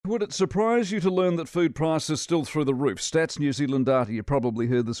would it surprise you to learn that food prices still through the roof? Stats New Zealand data, you probably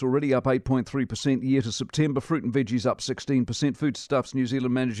heard this already, up 8.3% year to September. Fruit and veggies up 16%. Foodstuffs New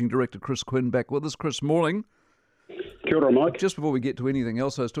Zealand Managing Director Quin back with us. Chris, morning. Kia ora, Mike. Just before we get to anything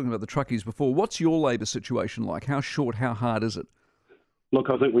else, I was talking about the truckies before. What's your labour situation like? How short, how hard is it? Look,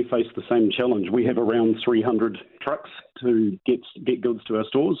 I think we face the same challenge. We have around 300 trucks to get goods to our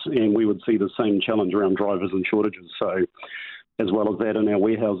stores, and we would see the same challenge around drivers and shortages, so as well as that in our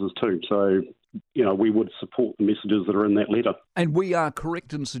warehouses too. So, we would support the messages that are in that letter. And we are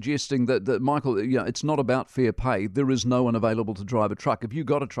correct in suggesting that Michael, it's not about fair pay. There is no one available to drive a truck. If you've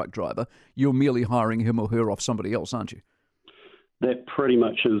got a truck driver, you're merely hiring him or her off somebody else, aren't you? That pretty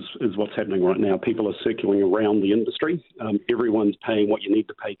much is what's happening right now. People are circling around the industry. Everyone's paying what you need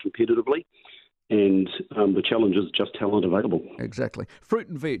to pay competitively, and the challenge is just talent available. Exactly. Fruit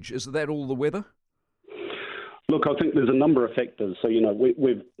and veg, is that all the weather? Look, I think there's a number of factors. So,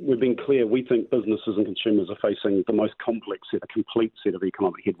 we've been clear. We think businesses and consumers are facing the most complete set of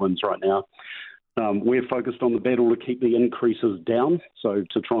economic headwinds right now. We're focused on the battle to keep the increases down, so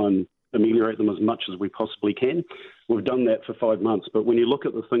to try and ameliorate them as much as we possibly can. We've done that for 5 months, but when you look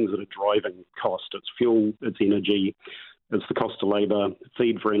at the things that are driving cost, it's fuel, it's energy, it's the cost of labour,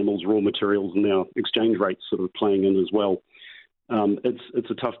 feed for animals, raw materials, and now exchange rates sort of playing in as well. It's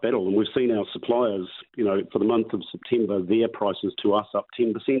a tough battle, and we've seen our suppliers, for the month of September, their prices to us up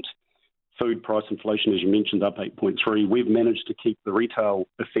 10%. Food price inflation, as you mentioned, up 8.3%. We've managed to keep the retail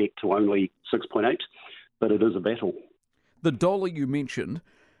effect to only 6.8%, but it is a battle. The dollar you mentioned,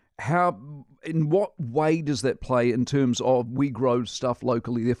 in what way does that play in terms of we grow stuff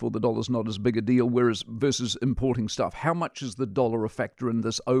locally, therefore the dollar's not as big a deal, versus importing stuff? How much is the dollar a factor in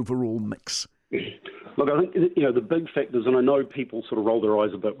this overall mix? Look, I think, the big factors, and I know people sort of roll their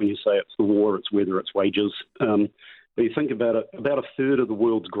eyes a bit when you say it's the war, it's weather, it's wages. But you think about it, about a third of the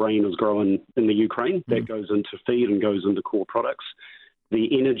world's grain is grown in the Ukraine. That goes into feed and goes into core products. The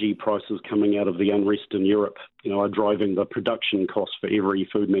energy prices coming out of the unrest in Europe, are driving the production costs for every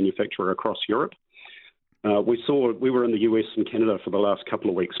food manufacturer across Europe. We were in the US and Canada for the last couple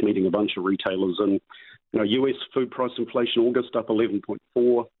of weeks meeting a bunch of retailers, and US food price inflation August up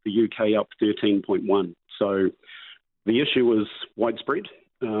 11.4, the UK up 13.1. So the issue is widespread.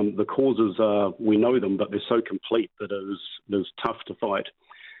 The causes are, we know them, but they're so complete that it is tough to fight.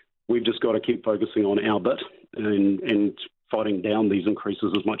 We've just got to keep focusing on our bit and fighting down these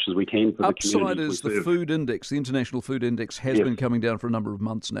increases as much as we can for the communities we serve. Upside is the food index. The International Food Index has been coming down for a number of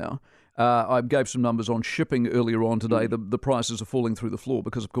months now. I gave some numbers on shipping earlier on today. The prices are falling through the floor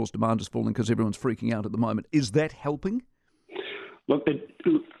because, of course, demand is falling because everyone's freaking out at the moment. Is that helping? Look,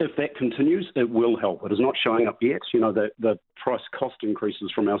 if that continues, it will help. It is not showing up yet. The price cost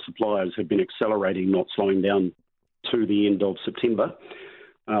increases from our suppliers have been accelerating, not slowing down to the end of September.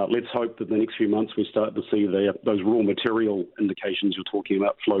 Let's hope that the next few months we start to see those raw material indications you're talking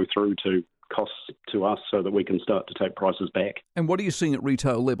about flow through to costs to us so that we can start to take prices back. And what are you seeing at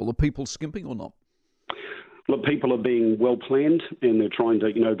retail level? Are people skimping or not? Look, people are being well planned, and they're trying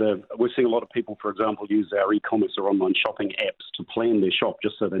to, we're seeing a lot of people, for example, use our e-commerce or online shopping apps to plan their shop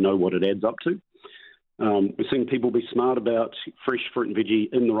just so they know what it adds up to. We're seeing people be smart about fresh fruit and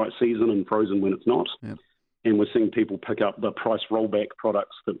veggie in the right season and frozen when it's not. Yep. And we're seeing people pick up the price rollback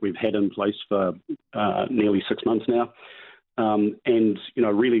products that we've had in place for nearly 6 months now. And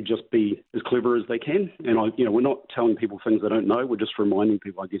really just be as clever as they can. And, we're not telling people things they don't know. We're just reminding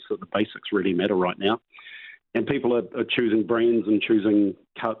people, I guess, that the basics really matter right now. And people are choosing brands and choosing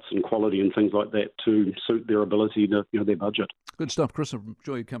cuts and quality and things like that to suit their ability to, their budget. Good stuff, Chris. I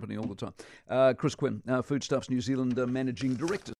enjoy your company all the time. Chris Quin, Foodstuffs New Zealand Managing Director.